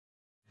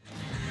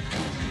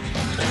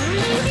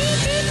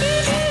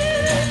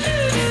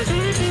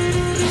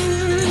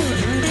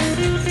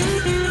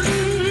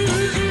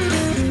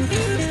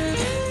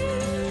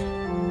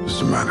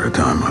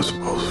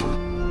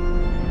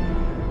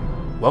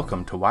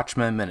Welcome to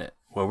Watchmen Minute,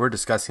 where we're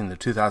discussing the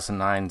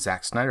 2009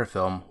 Zack Snyder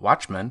film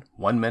Watchmen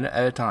 1 minute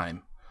at a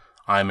time.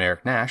 I'm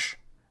Eric Nash.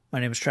 My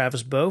name is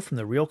Travis Bowe from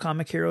the Real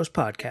Comic Heroes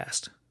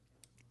podcast.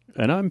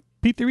 And I'm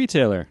Pete the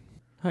Retailer.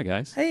 Hi,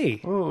 guys. Hey.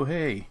 Oh,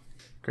 hey.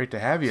 Great to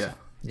have you.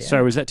 Yeah.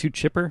 Sorry, was that too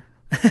chipper?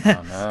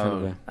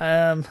 Oh,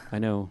 no. I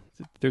know.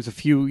 There's a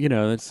few,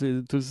 this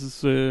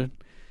is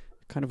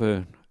kind of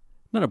a,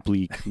 not a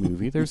bleak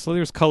movie.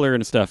 There's color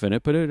and stuff in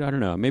it, but I don't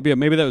know. Maybe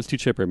that was too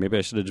chipper. Maybe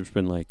I should have just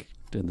been like,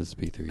 this is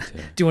Pete the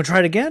Retailer. Do you want to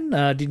try it again?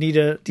 Do you need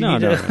a... No,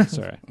 it's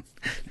all right.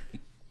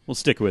 We'll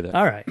stick with it.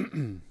 All right.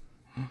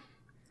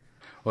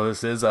 Well,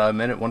 this is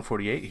minute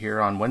 148 here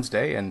on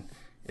Wednesday, and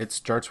it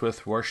starts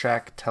with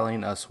Rorschach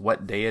telling us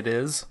what day it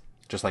is,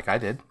 just like I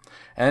did,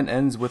 and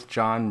ends with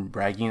John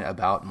bragging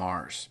about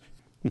Mars.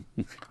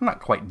 Not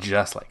quite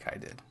just like I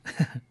did.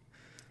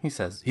 He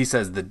says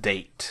the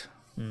date.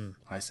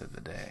 I said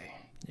the day.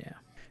 Yeah.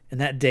 And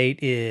that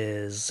date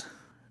is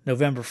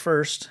November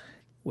 1st,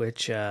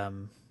 which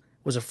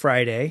was a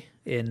Friday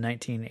in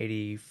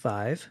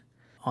 1985.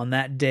 On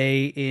that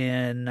day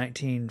in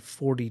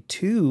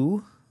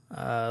 1942,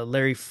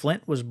 Larry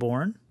Flint was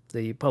born,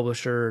 the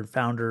publisher and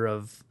founder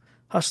of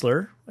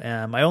Hustler.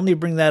 I only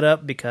bring that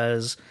up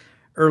because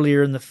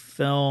earlier in the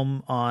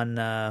film on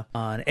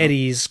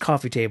Eddie's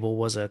coffee table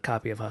was a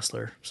copy of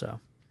Hustler.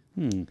 So,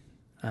 in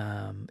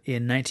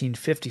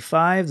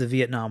 1955, the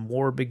Vietnam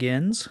War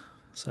begins.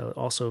 So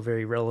also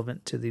very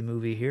relevant to the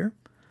movie here.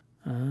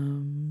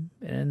 In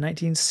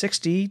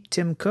 1960,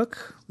 Tim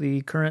Cook,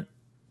 the current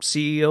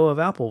CEO of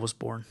Apple, was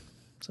born.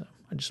 So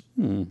I just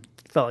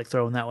felt like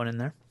throwing that one in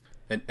there.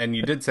 And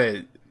you did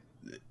say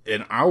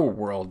in our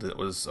world it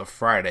was a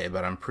Friday,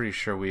 but I'm pretty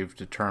sure we've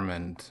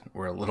determined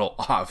we're a little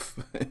off.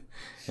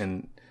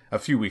 And a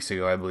few weeks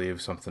ago, I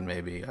believe something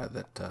maybe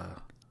that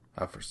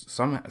for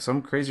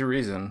some crazy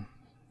reason,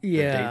 the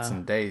dates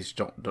and days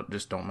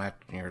don't match.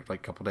 You're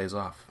like a couple days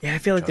off. Yeah, I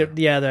feel like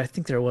I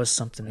think there was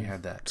something you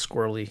had that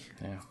squirrely.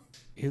 Yeah,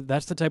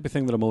 that's the type of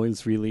thing that I'm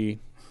always really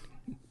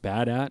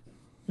bad at.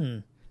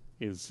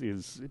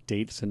 Is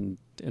dates and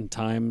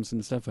times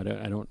and stuff. I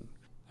don't.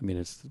 I mean,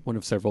 it's one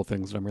of several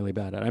things that I'm really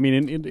bad at. I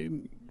mean,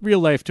 in real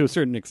life to a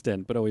certain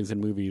extent, but always in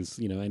movies,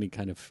 any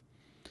kind of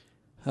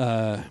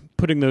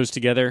putting those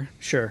together.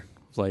 Sure.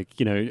 Like,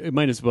 it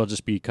might as well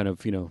just be kind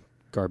of,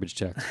 garbage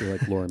checks for like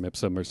Lorem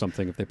Ipsum or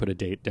something. If they put a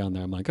date down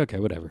there, I'm like, okay,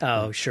 whatever.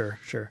 Oh, sure.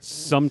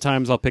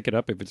 Sometimes I'll pick it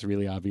up if it's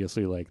really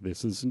obviously like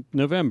this is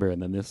November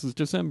and then this is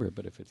December.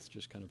 But if it's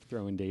just kind of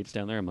throwing dates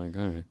down there, I'm like,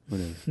 all right,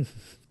 whatever.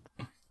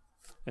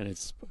 And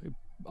it's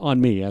on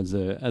me as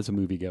a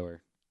moviegoer.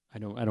 I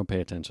don't pay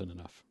attention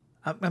enough.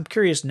 I'm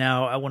curious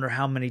now. I wonder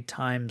how many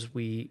times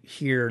we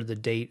hear the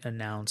date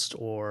announced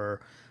or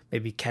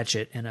maybe catch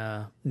it in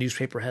a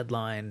newspaper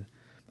headline.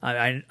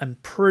 I'm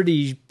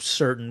pretty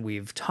certain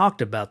we've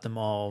talked about them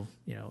all,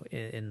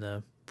 in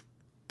the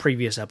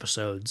previous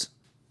episodes.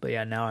 But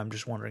yeah, now I'm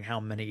just wondering how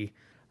many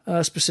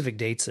specific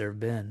dates there have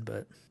been.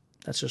 But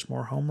that's just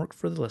more homework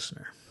for the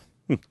listener.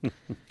 Get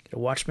a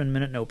Watchmen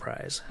Minute, no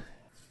prize.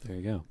 There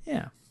you go.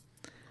 Yeah.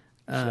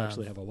 You should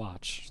actually have a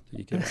watch that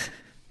you can.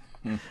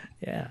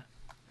 Yeah.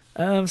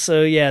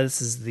 So yeah,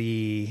 this is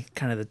the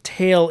kind of the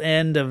tail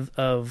end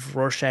of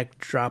Rorschach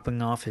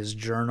dropping off his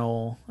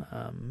journal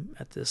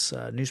at this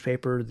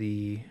newspaper,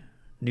 the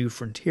New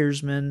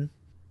Frontiersman.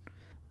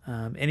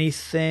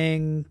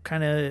 Anything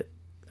kind of,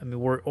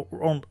 we're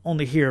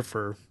only here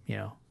for,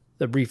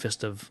 the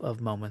briefest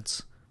of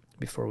moments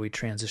before we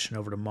transition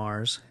over to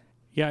Mars.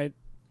 Yeah,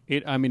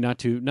 not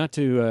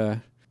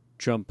to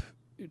jump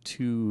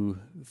too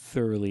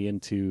thoroughly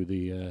into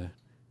the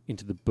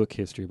book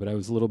history, but I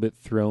was a little bit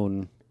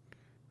thrown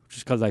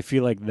just because I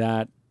feel like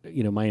that,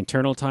 my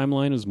internal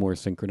timeline is more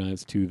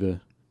synchronized to the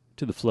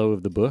flow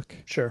of the book.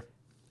 Sure.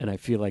 And I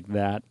feel like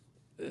that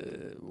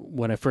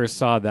when I first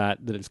saw that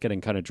it's getting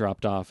kind of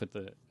dropped off at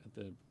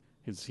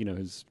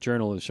his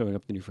journal is showing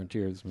up the New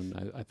Frontiers,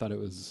 when I thought it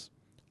was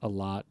a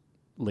lot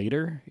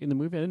later in the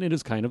movie, and it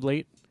is kind of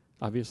late,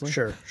 obviously.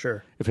 Sure.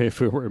 If it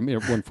were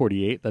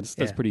 148, that's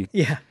pretty.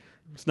 Yeah.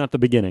 It's not the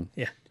beginning.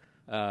 Yeah.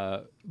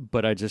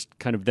 But I just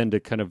kind of to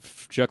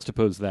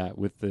juxtapose that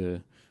with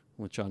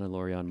John and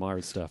Laurie on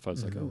Mars stuff, I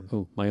was like,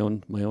 oh, my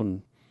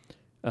own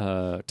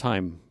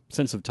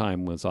sense of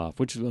time was off.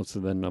 Which so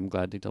then I'm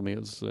glad they told me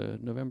it was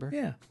November.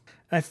 Yeah,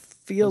 I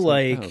feel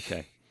like oh,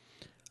 okay.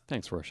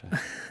 Thanks, Rorschach.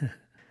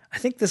 I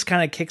think this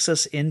kind of kicks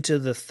us into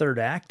the third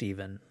act,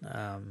 even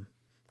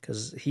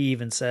because he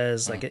even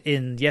says like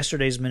in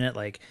yesterday's minute,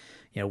 like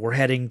we're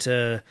heading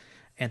to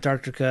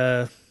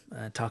Antarctica.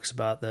 Talks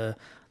about the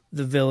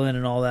villain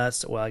and all that.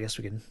 So, well, I guess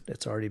we can.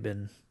 It's already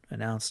been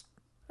announced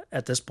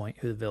at this point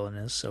who the villain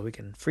is, so we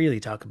can freely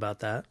talk about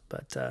that.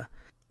 But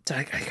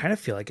I kind of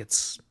feel like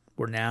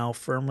we're now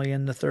firmly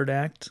in the third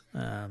act.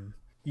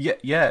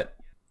 Yet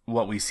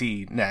what we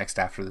see next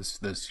after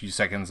those few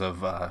seconds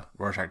of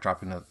Rorschach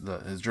dropping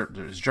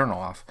his journal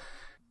off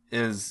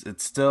is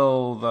it's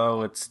still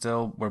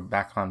we're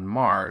back on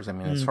Mars. I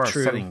mean, as far as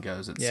setting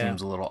goes, it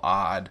seems a little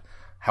odd.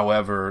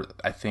 However,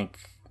 I think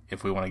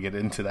if we want to get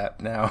into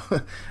that now.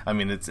 I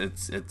mean, it's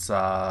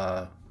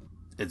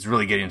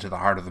really getting to the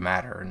heart of the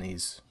matter in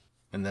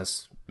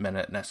this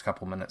next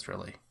couple minutes,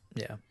 really.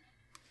 Yeah.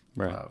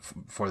 Right.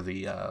 For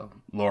the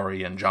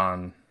Laurie and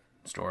John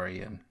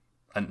story,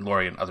 and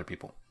Laurie and other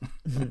people.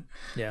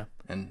 Yeah.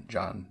 And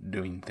John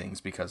doing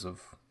things because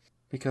of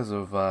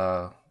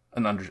a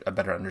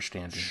better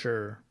understanding.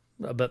 Sure.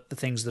 About the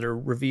things that are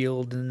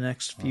revealed in the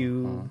next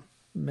few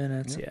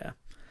minutes.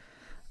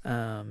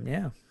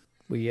 Yeah.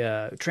 We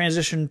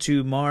transition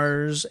to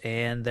Mars,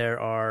 and there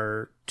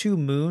are 2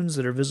 moons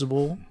that are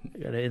visible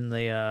in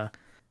the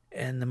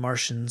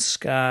Martian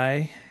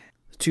sky.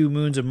 The 2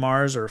 moons of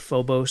Mars are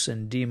Phobos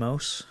and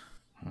Deimos.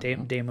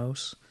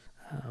 Deimos.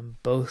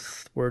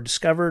 Both were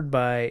discovered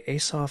by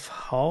Asaph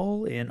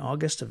Hall in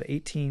August of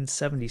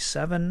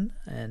 1877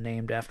 and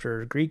named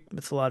after Greek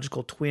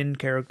mythological twin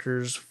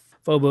characters,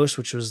 Phobos,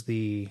 which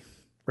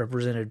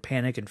represented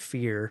panic and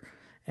fear,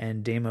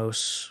 and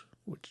Deimos,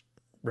 which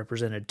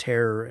represented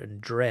terror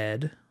and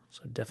dread.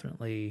 So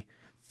definitely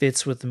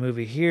fits with the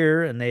movie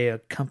here, and they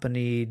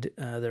accompanied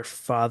their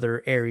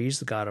father Ares,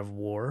 the god of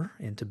war,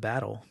 into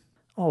battle.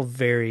 All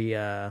very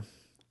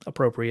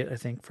appropriate, I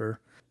think, for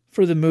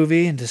the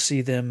movie, and to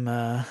see them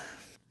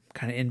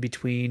kind of in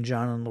between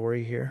John and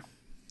Laurie here.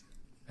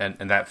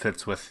 And that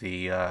fits with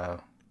the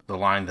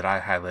line that I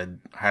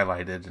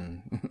highlighted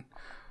and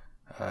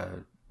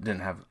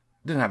didn't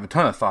have a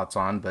ton of thoughts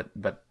on,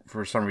 but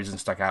for some reason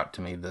stuck out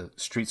to me. The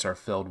streets are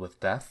filled with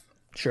death.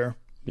 Sure.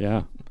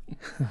 Yeah.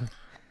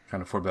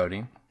 Kind of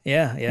foreboding.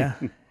 Yeah.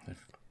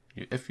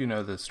 If you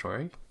know the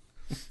story.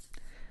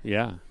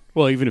 Yeah.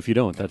 Well, even if you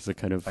don't, that's the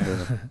kind of...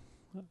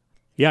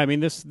 yeah, I mean,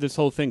 this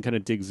whole thing kind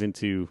of digs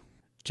into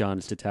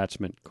John's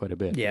detachment quite a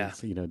bit. Yeah.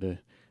 It's,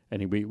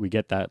 and we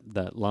get that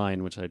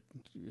line, which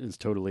is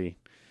totally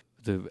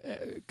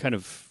the kind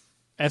of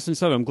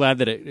essence of it. I'm glad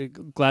that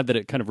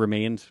it kind of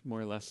remained more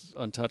or less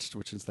untouched,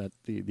 which is that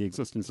the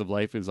existence of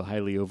life is a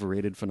highly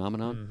overrated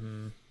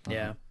phenomenon. Mm-hmm.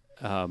 Yeah.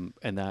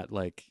 And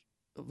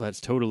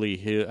that's totally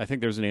his. I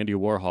think there's an Andy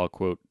Warhol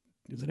quote.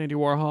 Is it Andy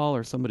Warhol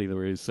or somebody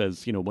where he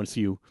says, once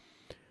you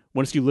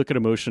look at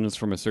emotions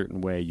from a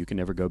certain way, you can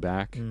never go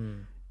back.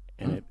 And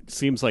it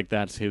seems like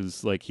that's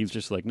his, he's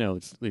just like, no,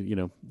 it's,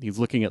 he's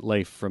looking at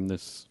life from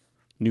this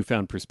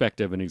newfound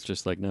perspective, and he's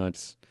just like, no,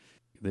 it's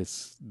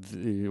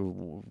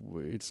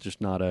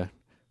just not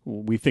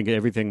we think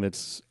everything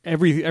that's,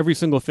 every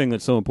single thing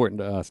that's so important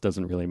to us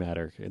doesn't really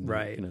matter in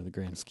the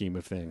grand scheme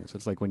of things.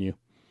 It's like if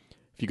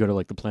you go to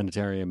the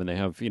planetarium and they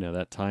have,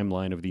 that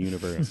timeline of the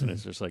universe, and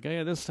it's just like,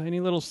 hey, this tiny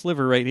little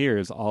sliver right here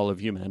is all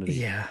of humanity.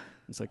 Yeah.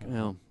 It's like,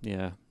 oh,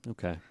 yeah,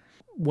 okay.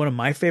 One of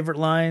my favorite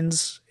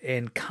lines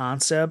and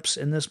concepts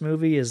in this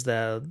movie is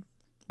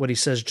what he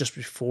says just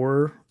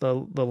before the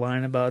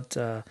line about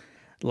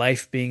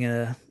life being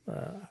a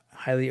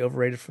highly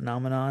overrated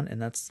phenomenon, and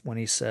that's when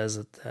he says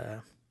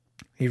that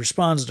he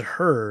responds to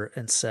her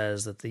and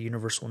says that the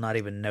universe will not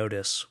even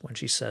notice when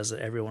she says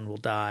that everyone will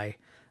die,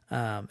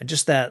 and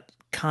just that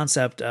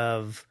concept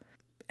of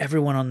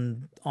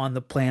everyone on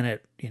the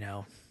planet,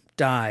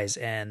 dies,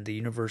 and the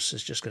universe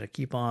is just going to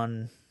keep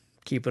on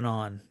keeping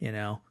on,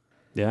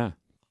 Yeah.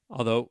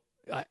 Although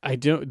I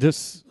don't.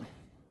 This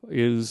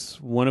is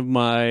one of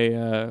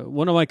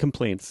my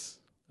complaints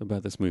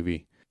about this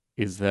movie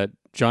is that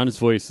John's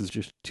voice is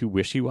just too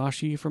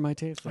wishy-washy for my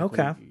taste.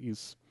 Okay.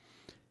 He's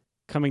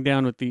coming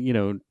down with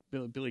the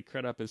Billy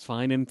Crudup is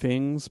fine in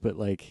things, but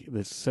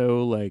this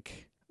so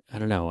I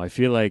don't know. I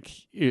feel like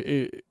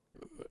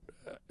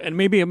and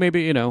maybe I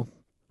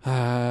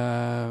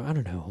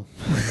don't know.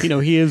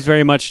 He is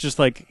very much just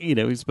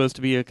he's supposed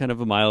to be a kind of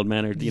a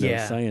mild-mannered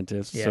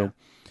scientist. Yeah. So.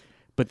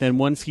 But then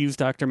once he's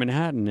Dr.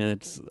 Manhattan,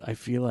 I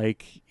feel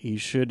like he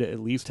should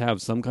at least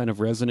have some kind of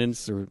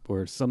resonance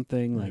or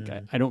something.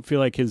 I don't feel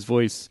like his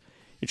voice,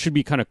 it should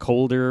be kind of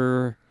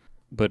colder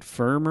but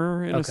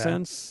firmer in a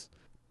sense.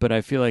 But I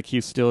feel like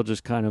he's still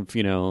just kind of,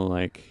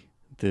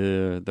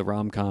 the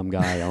rom-com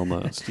guy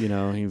almost.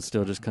 He's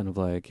still just kind of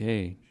like,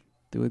 hey,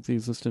 with the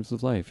existence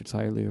of life, it's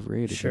highly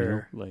overrated.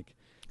 Sure.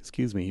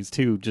 Excuse me, he's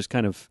too just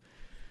kind of,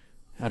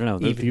 I don't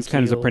know. Even These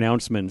kinds of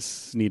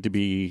pronouncements need to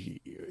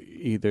be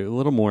either a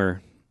little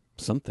more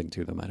something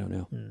to them. I don't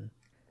know.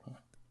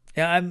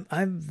 Yeah,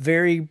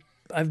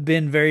 I've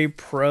been very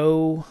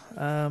pro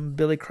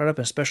Billy Crudup,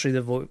 especially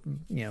the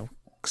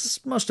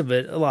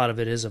a lot of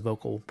it is a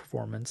vocal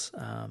performance.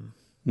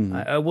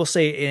 I will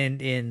say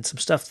in some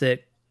stuff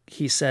that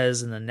he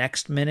says in the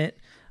next minute,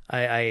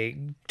 I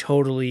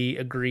totally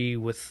agree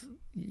with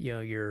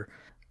your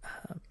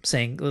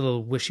saying a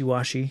little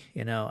wishy-washy.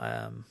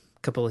 A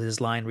couple of his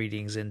line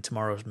readings in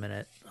tomorrow's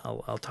minute.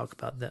 I'll talk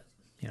about that,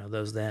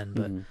 those then.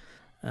 But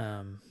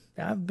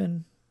I've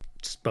been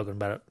spoken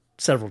about it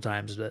several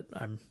times, but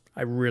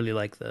I really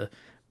like the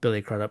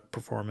Billy Crudup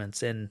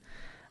performance, and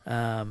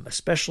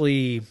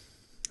especially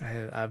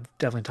I've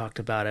definitely talked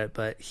about it.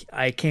 But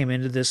I came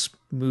into this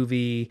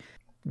movie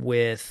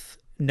with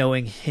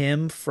knowing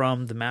him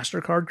from the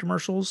MasterCard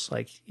commercials.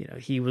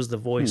 He was the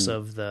voice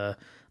of the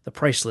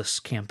Priceless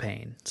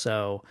campaign.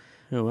 So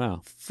Oh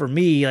wow. for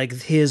me, like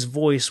his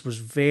voice was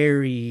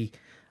very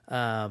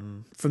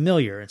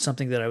familiar and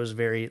something that I was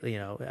very,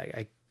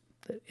 I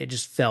it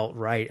just felt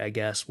right, I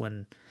guess,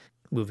 when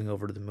moving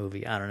over to the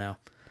movie. I don't know.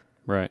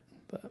 Right.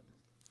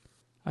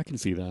 I can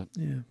see that.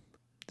 Yeah.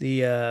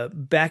 The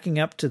backing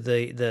up to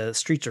the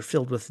streets are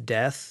filled with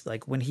death.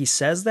 Like when he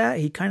says that,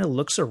 he kind of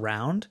looks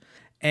around,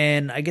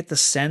 and I get the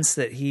sense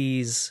that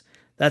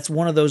that's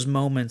one of those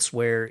moments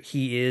where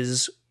he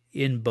is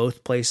in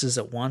both places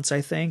at once.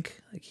 I think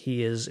like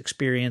he is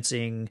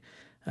experiencing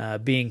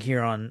being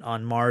here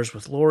on Mars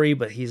with Laurie,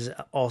 but he's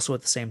also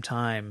at the same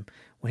time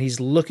when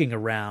he's looking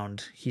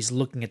around, he's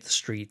looking at the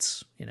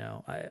streets.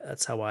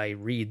 That's how I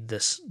read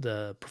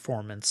the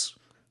performance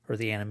or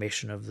the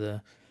animation of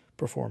the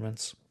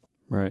performance.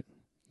 Right.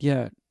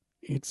 Yeah.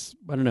 I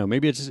don't know.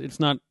 Maybe it's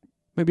not,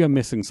 maybe I'm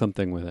missing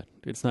something with it.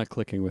 It's not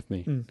clicking with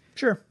me.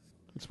 Sure.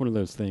 It's one of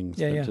those things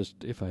Yeah, that yeah. just,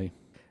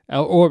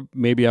 or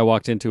maybe I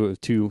walked into it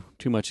with too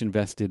much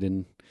invested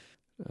in,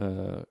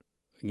 the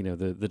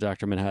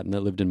Dr. Manhattan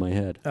that lived in my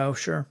head. Oh,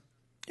 sure.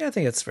 Yeah, I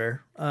think that's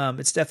fair.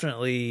 It's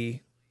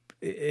definitely,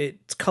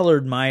 it's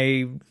colored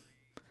my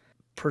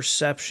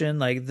perception.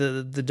 Like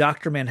the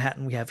Dr.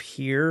 Manhattan we have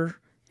here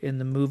in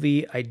the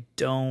movie,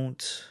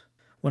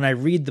 when I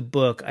read the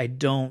book, I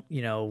don't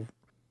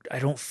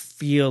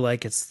feel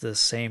like it's the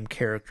same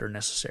character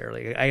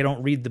necessarily. I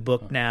don't read the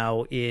book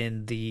now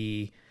in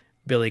the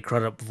Billy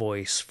Crudup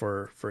voice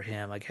for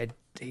him. Like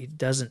he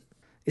doesn't,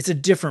 it's a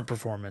different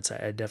performance.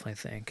 I definitely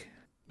think.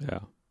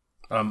 Yeah.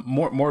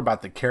 More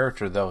about the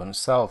character though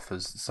himself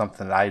is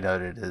something that I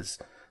noted is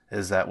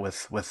that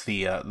with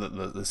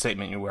the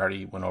statement you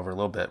already went over a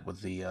little bit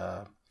with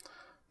the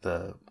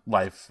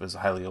life is a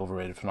highly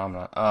overrated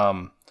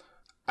phenomenon.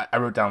 I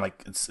wrote down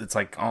like it's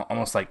like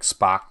almost like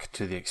Spock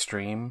to the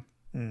extreme.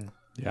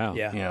 Yeah.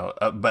 Yeah.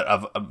 But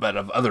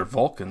of other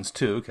Vulcans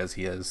too, because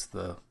he is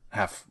the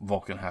half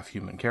Vulcan, half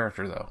human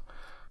character though.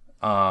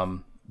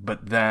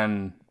 But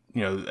then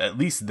at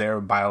least they're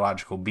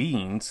biological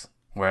beings.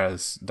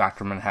 Whereas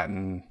Dr.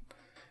 Manhattan,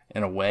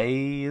 in a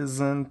way,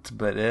 isn't,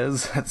 but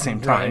is at the same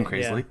time,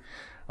 crazily.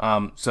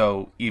 Yeah.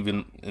 So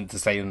even to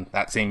say in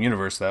that same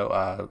universe,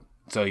 though,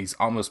 so he's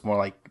almost more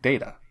like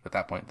Data at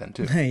that point then,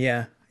 too.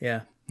 Yeah.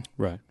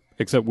 Right.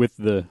 Except with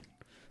the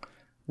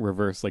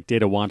reverse, like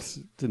Data wants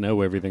to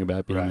know everything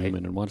about being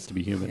human and wants to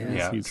be human.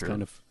 Yeah, he's true.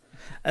 kind of...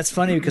 That's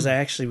funny because I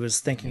actually was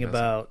thinking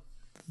about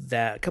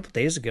that a couple of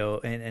days ago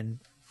and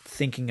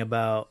thinking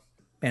about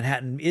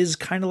Manhattan is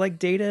kind of like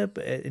Data,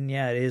 and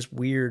yeah, it is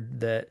weird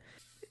that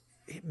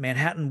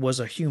Manhattan was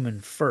a human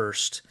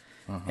first,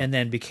 and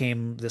then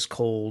became this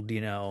cold,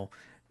 he's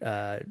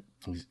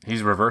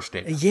reverse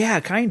Data. Yeah,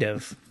 kind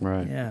of.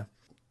 Right. Yeah,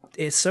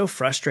 it's so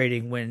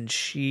frustrating when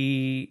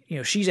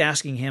she's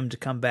asking him to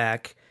come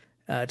back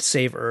to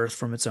save Earth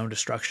from its own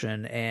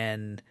destruction,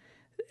 and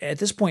at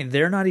this point,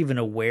 they're not even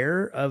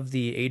aware of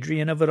the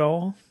Adrian of it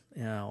all.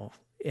 And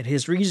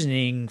his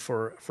reasoning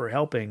for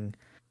helping.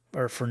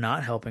 Or for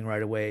not helping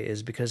right away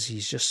is because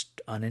he's just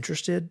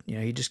uninterested.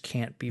 He just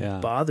can't be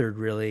bothered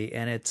really.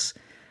 And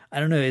I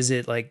don't know, is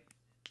it like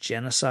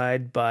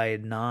genocide by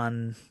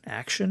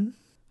non-action?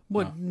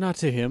 What? No. Not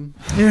to him.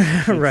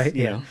 Right.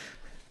 Yeah.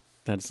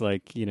 That's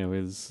like,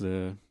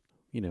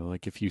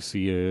 like if you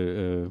see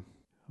I'm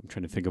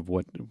trying to think of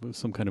what,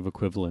 some kind of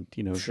equivalent,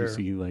 if you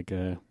see like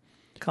a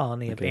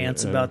colony of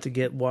ants about to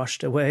get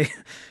washed away.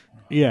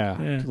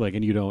 Yeah. Like,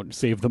 and you don't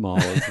save them all.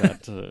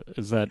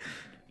 Is that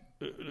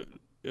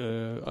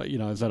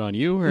is that on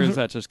you, or is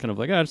that just kind of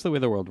like, it's the way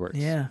the world works?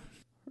 Yeah.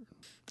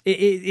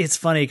 It's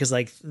funny because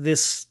like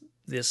this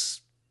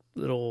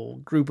little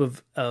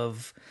group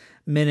of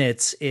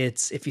minutes,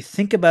 it's if you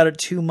think about it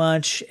too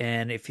much,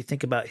 and if you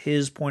think about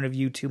his point of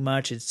view too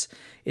much, it's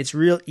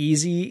real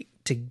easy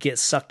to get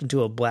sucked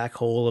into a black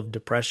hole of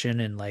depression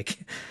and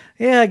like,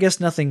 I guess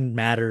nothing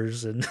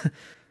matters. And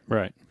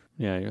right.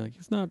 Yeah. You're like,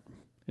 he's not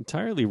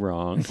entirely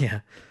wrong.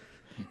 Yeah.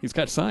 He's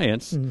got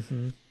science,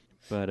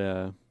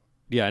 but,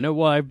 yeah, I know.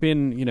 Well, I've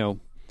been,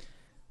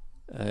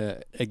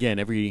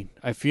 again,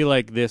 I feel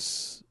like the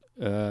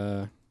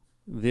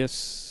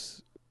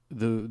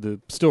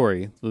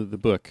story, the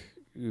book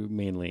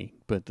mainly,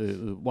 but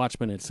the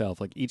Watchmen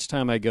itself, like each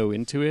time I go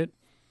into it,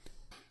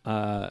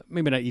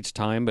 maybe not each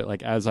time, but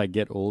like as I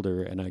get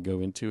older and I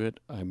go into it,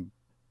 I'm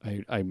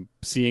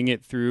seeing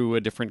it through a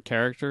different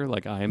character.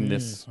 Like I'm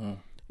this,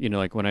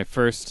 like when I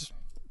first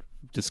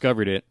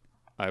discovered it,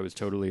 I was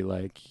totally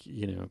like,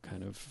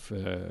 kind of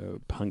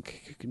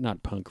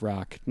not punk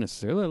rock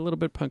necessarily, a little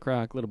bit punk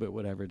rock, a little bit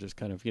whatever, just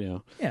kind of,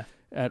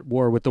 at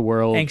war with the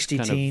world. Angsty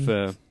kind teen.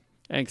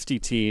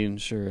 Angsty teen,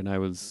 sure. And I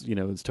was,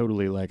 it's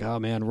totally like, oh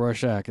man,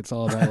 Rorschach, it's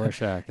all about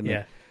Rorschach. And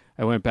then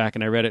I went back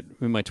and I read it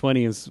in my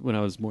 20s when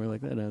I was more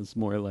like that. I was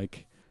more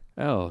like,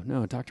 oh,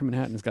 no, Dr.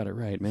 Manhattan's got it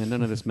right, man.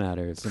 None of this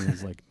matters. And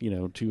it's like,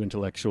 too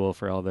intellectual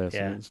for all this.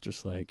 Yeah. And it's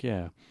just like,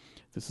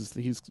 this is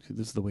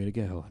the way to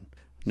go. And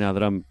now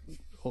that I'm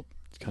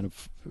kind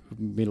of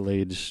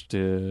middle-aged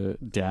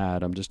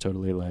dad, I'm just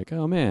totally like,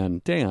 oh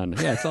man, Dan.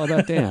 Yeah, it's all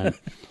about Dan.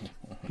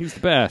 He's the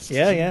best.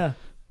 Yeah.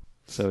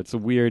 So it's a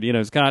weird,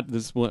 it's got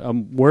this.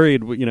 I'm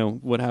worried,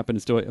 what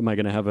happens to it? Am I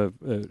going to have a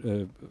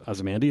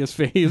Ozymandias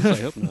phase? I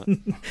hope not.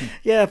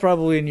 Yeah,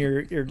 probably in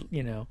your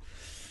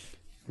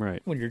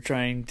Right. when you're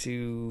trying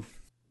to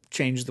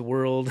change the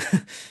world.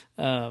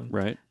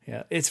 Right.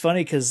 Yeah, it's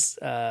funny because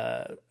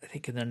I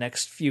think in the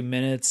next few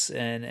minutes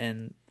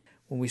and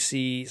when we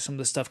see some of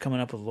the stuff coming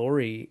up with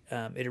Laurie,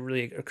 it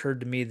really occurred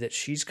to me that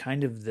she's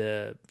kind of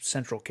the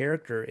central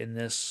character in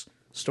this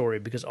story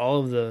because all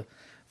of the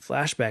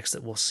flashbacks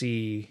that we'll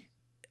see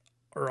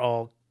are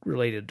all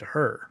related to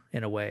her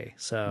in a way.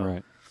 So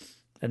Right.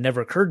 it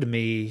never occurred to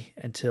me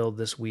until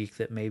this week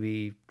that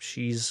maybe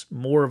she's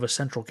more of a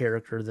central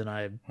character than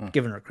I've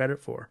given her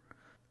credit for.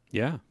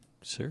 Yeah,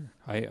 sure.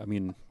 I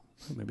mean,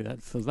 maybe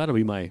that'll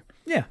be my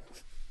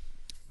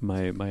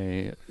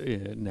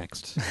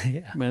next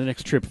Yeah. my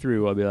next trip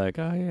through. I'll be like,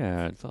 oh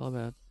yeah, it's all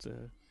about.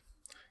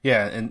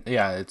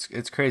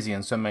 It's crazy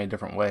in so many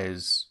different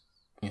ways.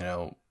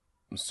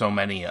 So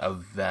many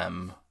of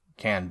them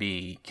can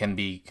be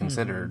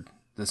considered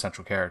the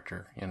central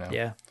character.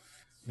 Yeah.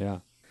 Yeah.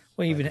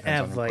 Well, you even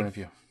Depends on have your point like of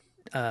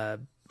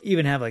view.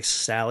 even have like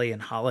Sally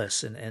and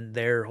Hollis and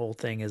their whole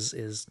thing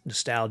is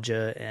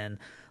nostalgia and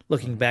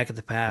looking back at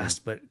the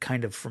past, but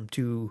kind of from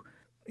two,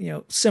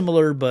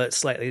 similar but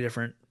slightly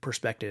different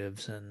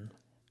perspectives. And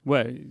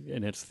Well,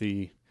 and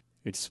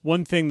it's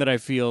one thing that I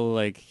feel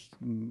like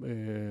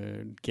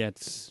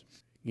gets,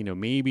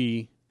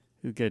 maybe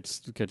it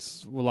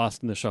gets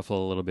lost in the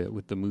shuffle a little bit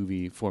with the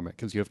movie format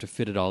because you have to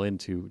fit it all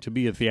to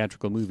be a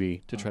theatrical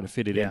movie to try to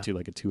fit it Yeah. into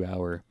like a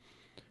 2-hour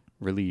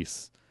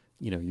release.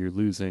 You're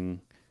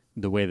losing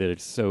the way that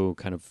it's so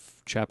kind of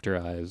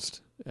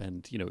chapterized,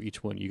 and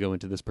each one you go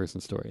into this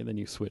person's story and then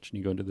you switch and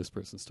you go into this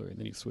person's story and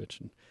then you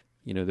switch, and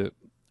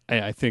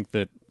I think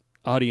that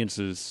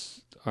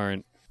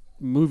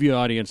movie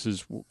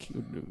audiences.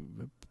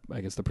 I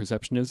guess the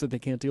perception is that they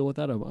can't deal with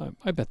that.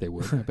 I bet they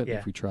would. I bet Yeah.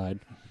 if we tried,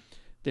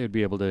 they would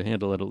be able to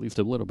handle it at least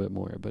a little bit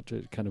more. But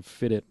to kind of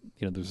fit it,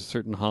 there's a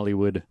certain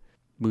Hollywood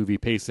movie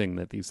pacing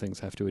that these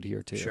things have to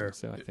adhere to. Sure.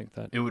 So I think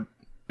that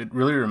It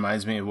really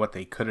reminds me of what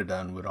they could have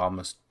done. Would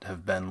almost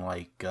have been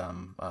like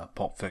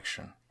Pulp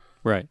Fiction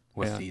right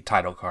with the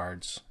title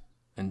cards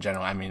in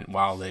general. I mean,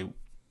 while they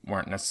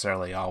weren't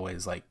necessarily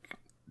always like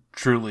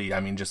truly,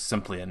 just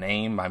simply a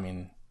name. I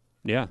mean,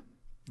 yeah.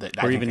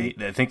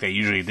 I think they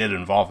usually did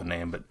involve a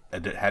name, but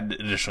it had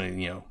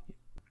additionally,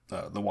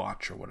 the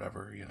watch or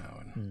whatever,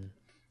 and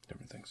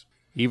different things.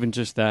 Even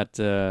just that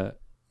the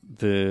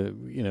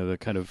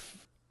kind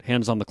of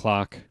hands on the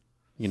clock,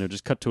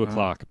 just cut to a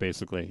clock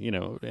basically,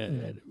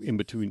 in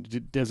between to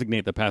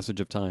designate the passage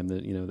of time,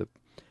 that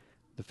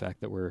the fact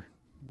that we're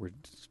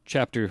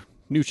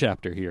new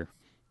chapter here,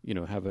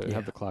 have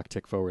the clock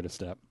tick forward a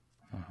step.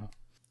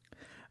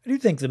 I do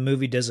think the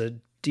movie does a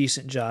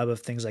decent job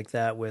of things like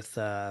that with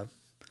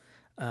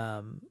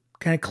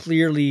kind of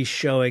clearly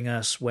showing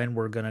us when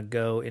we're going to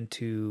go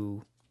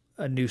into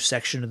a new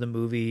section of the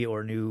movie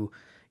or new,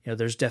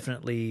 there's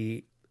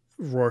definitely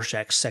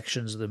Rorschach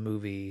sections of the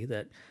movie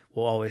that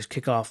will always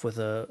kick off with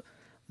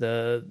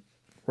the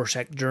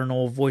Rorschach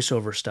Journal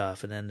voiceover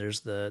stuff. And then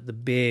there's the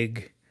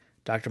big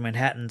Dr.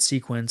 Manhattan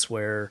sequence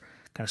where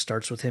kind of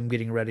starts with him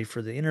getting ready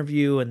for the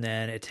interview. And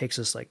then it takes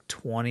us like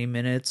 20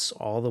 minutes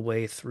all the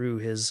way through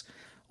his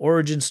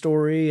origin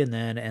story, and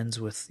then ends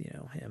with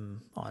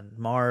him on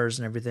Mars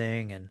and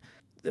everything. And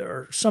there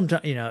are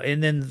sometimes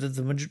and then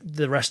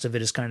the rest of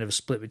it is kind of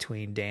split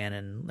between Dan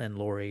and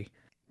Laurie.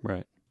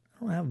 Right. I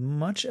don't have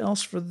much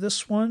else for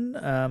this one.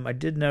 I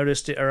did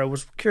notice, or I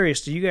was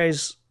curious, do you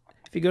guys,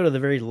 if you go to the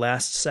very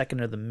last second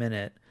of the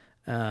minute,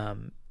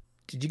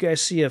 did you guys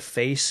see a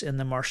face in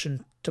the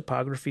Martian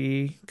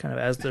topography kind of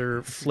as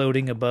they're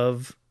floating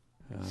above?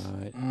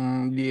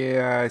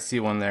 Yeah, I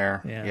see one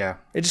there. Yeah.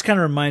 It just kind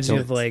of reminds me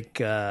of like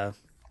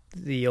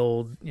the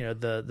old,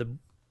 the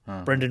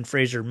Brendan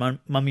Fraser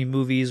mummy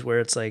movies where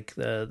it's like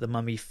the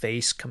mummy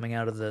face coming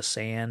out of the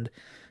sand.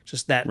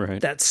 Just that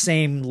that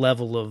same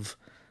level of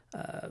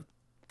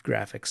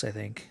graphics, I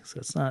think. So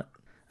it's not.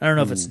 I don't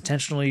know if it's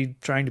intentionally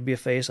trying to be a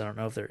face. I don't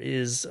know if there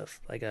is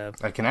I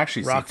can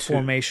actually rock see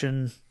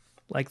formation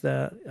like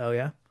that. Oh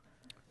yeah.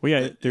 Well,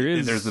 yeah, there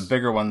is. There's the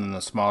bigger one and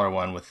the smaller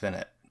one within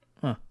it.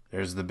 Huh.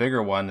 There's the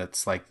bigger one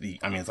that's like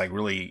it's like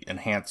really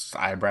enhanced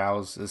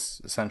eyebrows,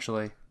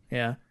 essentially.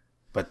 Yeah.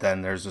 But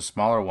then there's a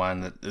smaller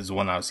one that is the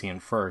one I was seeing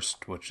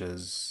first, which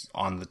is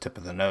on the tip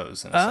of the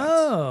nose. In a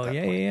Oh, sense,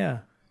 yeah.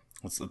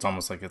 It's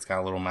almost like it's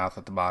got a little mouth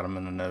at the bottom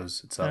and a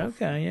nose itself.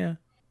 Okay, yeah.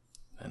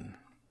 And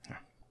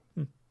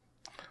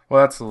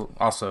well, that's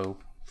also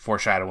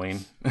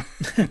foreshadowing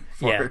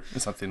for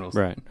something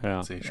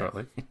we'll see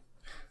shortly.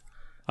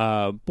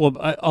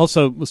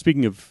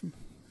 Speaking of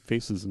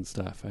faces and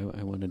stuff,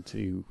 I wanted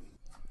to.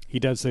 He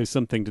does say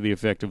something to the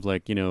effect of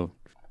like,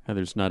 how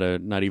there's not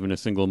even a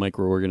single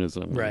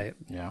microorganism. Right.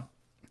 Yeah.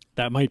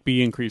 That might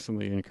be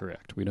increasingly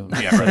incorrect. We don't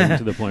Yeah, right.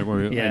 to the point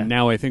where and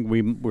now I think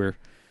we're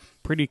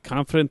pretty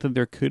confident that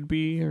there could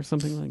be or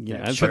something like.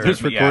 Yeah. As sure. of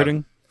this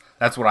recording.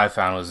 that's what I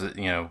found was that,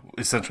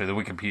 essentially the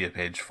Wikipedia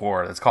page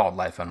for it's called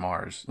Life on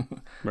Mars.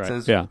 Right.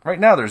 Says, Yeah. right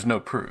now there's no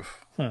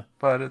proof,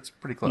 but it's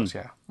pretty close,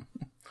 yeah.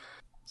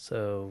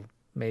 So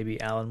maybe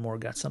Alan Moore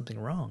got something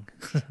wrong.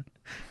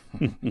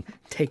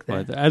 Take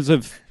that. But as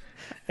of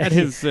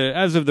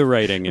the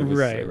writing, it was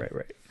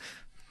Right.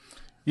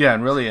 Yeah,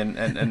 and really,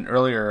 and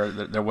earlier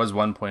there was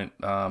one point,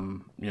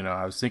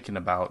 I was thinking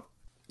about,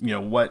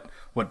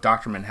 what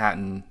Dr.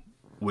 Manhattan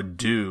would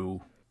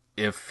do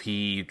if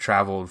he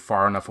traveled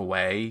far enough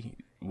away.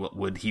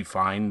 Would he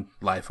find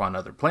life on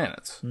other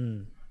planets?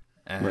 And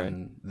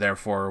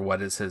therefore,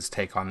 what is his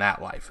take on that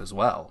life as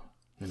well?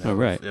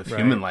 If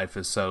human life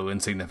is so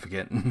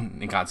insignificant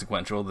and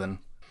inconsequential, then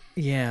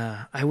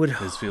I would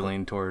his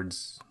feeling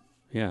towards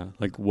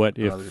like what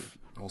another if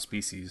whole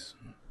species.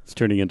 it's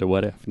turning into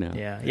what if now?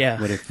 Yeah.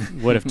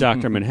 What if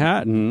Dr.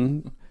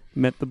 Manhattan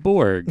met the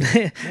Borg?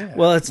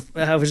 Well,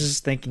 I was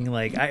just thinking,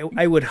 like,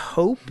 I would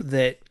hope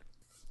that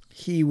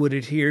he would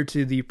adhere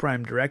to the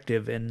Prime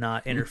Directive and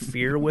not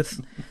interfere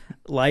with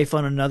life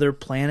on another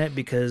planet,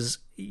 because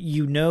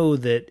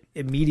that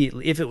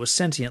immediately, if it was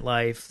sentient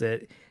life,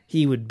 that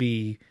he would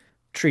be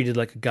treated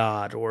like a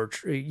god, or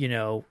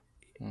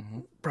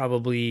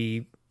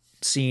probably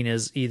seen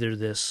as either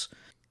this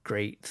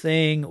great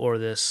thing or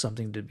this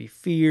something to be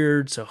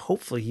feared. So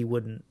hopefully he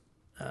wouldn't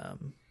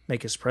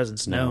make his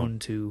presence known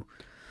to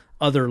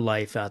other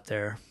life out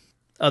there,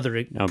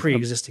 other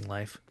pre-existing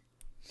life.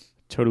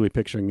 Totally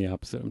picturing the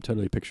opposite. I'm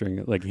totally picturing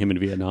it like him in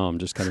Vietnam,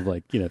 just kind of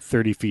like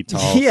 30 feet tall,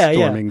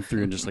 storming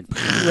through and just like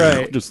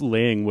just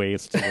laying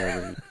waste to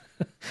wherever.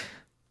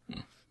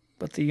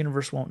 But the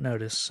universe won't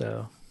notice,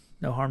 so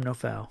no harm, no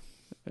foul.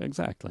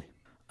 Exactly.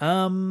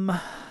 You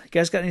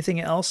guys got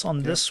anything else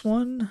on this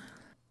one?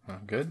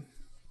 Good.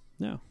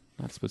 No,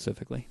 not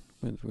specifically.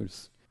 It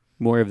was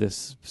more of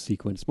this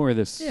sequence, more of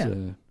this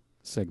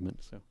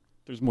segment. So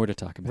there's more to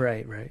talk about.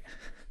 Right.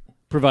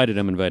 Provided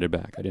I'm invited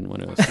back. I didn't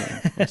want to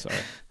assume. I'm sorry.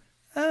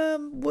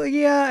 Well,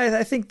 yeah,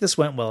 I think this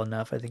went well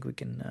enough. I think we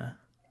can.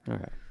 All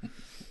right.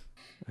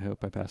 I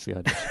hope I pass the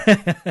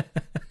audition.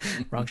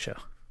 Wrong show.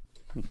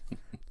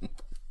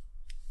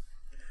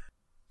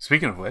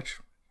 Speaking of which,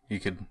 you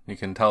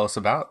can tell us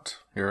about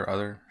your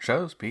other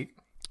shows, Pete.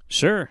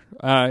 Sure.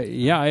 My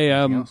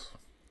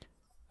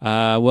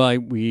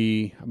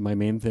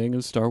main thing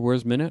is Star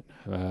Wars Minute.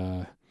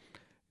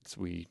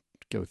 We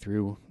go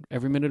through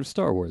every minute of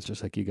Star Wars,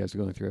 just like you guys are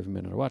going through every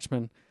minute of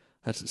Watchmen.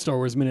 That's at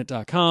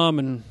StarWarsMinute.com,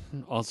 and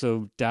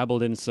also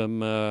dabbled in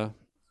some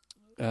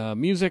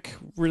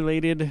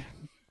music-related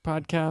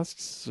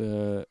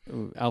podcasts,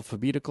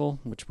 Alphabetical,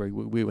 which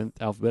we went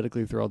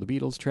alphabetically through all the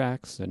Beatles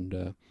tracks,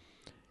 and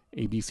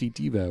ABC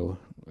Devo,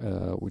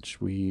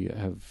 which we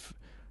have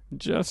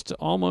just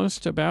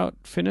almost about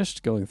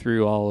finished going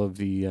through all of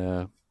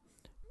the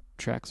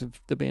tracks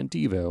of the band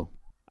Devo.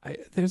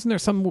 Isn't there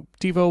some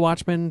Devo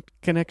Watchmen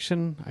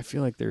connection? I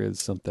feel like there is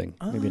something.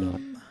 Maybe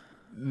not.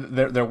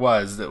 There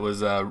was. It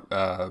was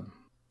one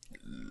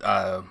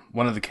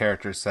of the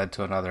characters said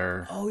to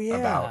another. Oh yeah.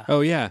 About.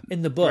 Oh yeah.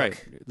 In the book, right?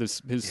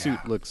 His suit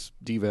looks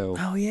Devo.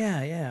 Oh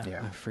yeah.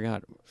 I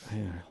forgot.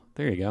 Yeah.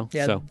 There you go.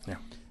 Yeah. So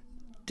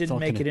didn't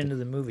make it into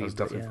the movie,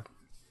 but it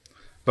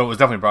was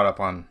definitely brought up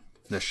on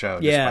this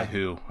show. Just by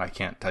who I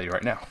can't tell you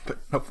right now, but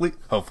hopefully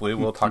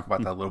we'll talk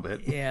about that a little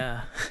bit.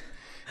 Yeah.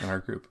 In our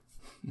group.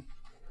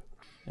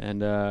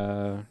 And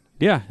and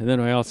then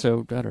I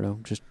also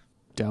just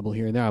dabble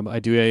here and there. I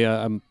do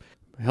I'm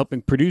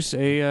helping produce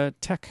a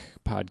tech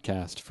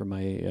podcast for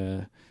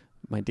my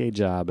my day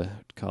job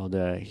called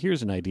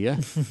Here's an Idea,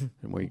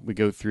 and we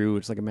go through,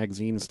 it's like a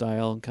magazine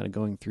style, kind of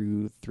going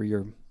through three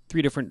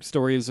different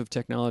stories of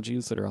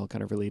technologies that are all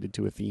kind of related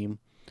to a theme,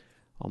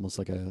 almost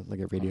like a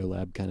Radio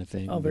Lab kind of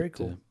thing. Oh, very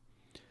cool.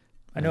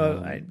 I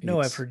know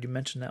I've heard you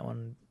mention that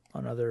one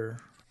on other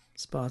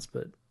spots,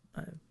 but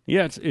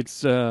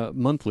it's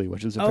monthly,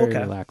 which is a very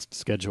relaxed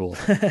schedule.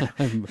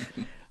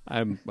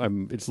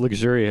 It's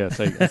luxurious.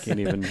 I can't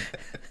even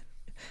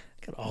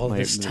got all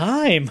this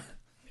time.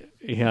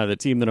 Yeah, the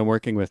team that I'm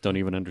working with don't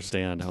even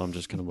understand how I'm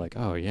just kind of like,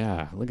 oh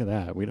yeah, look at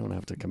that. We don't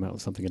have to come out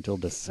with something until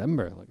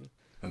December.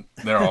 And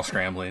they're all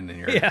scrambling, and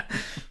you're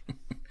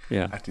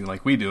acting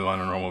like we do on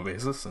a normal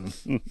basis, and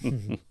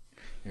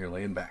you're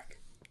laying back.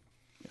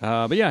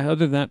 But yeah,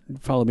 other than that,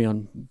 follow me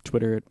on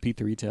Twitter at Pete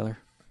the Retailer.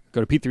 Go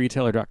to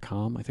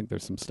PeteTheRetailer.com. I think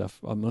there's some stuff.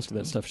 Most of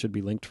that stuff should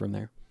be linked from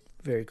there.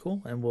 Very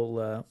cool, and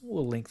we'll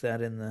link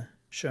that in the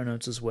show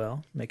notes as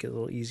well. Make it a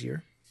little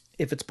easier,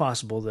 if it's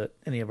possible that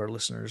any of our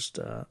listeners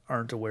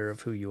aren't aware of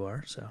who you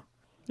are. So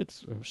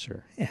it's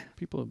sure,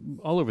 people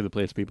all over the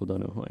place. People don't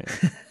know who I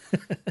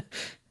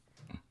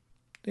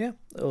am.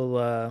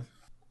 We'll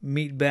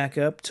meet back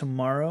up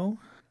tomorrow,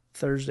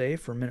 Thursday,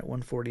 for minute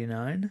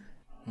 149.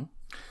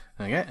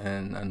 Okay,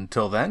 and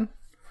until then,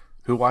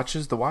 who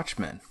watches The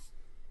Watchmen?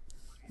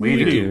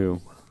 We do.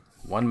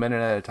 1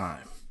 minute at a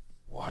time.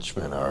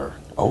 Watchmen are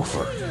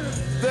over.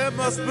 There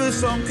must be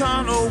some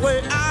kind of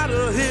way out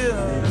of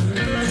here.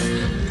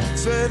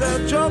 Say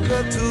the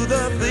Joker to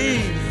the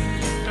thief.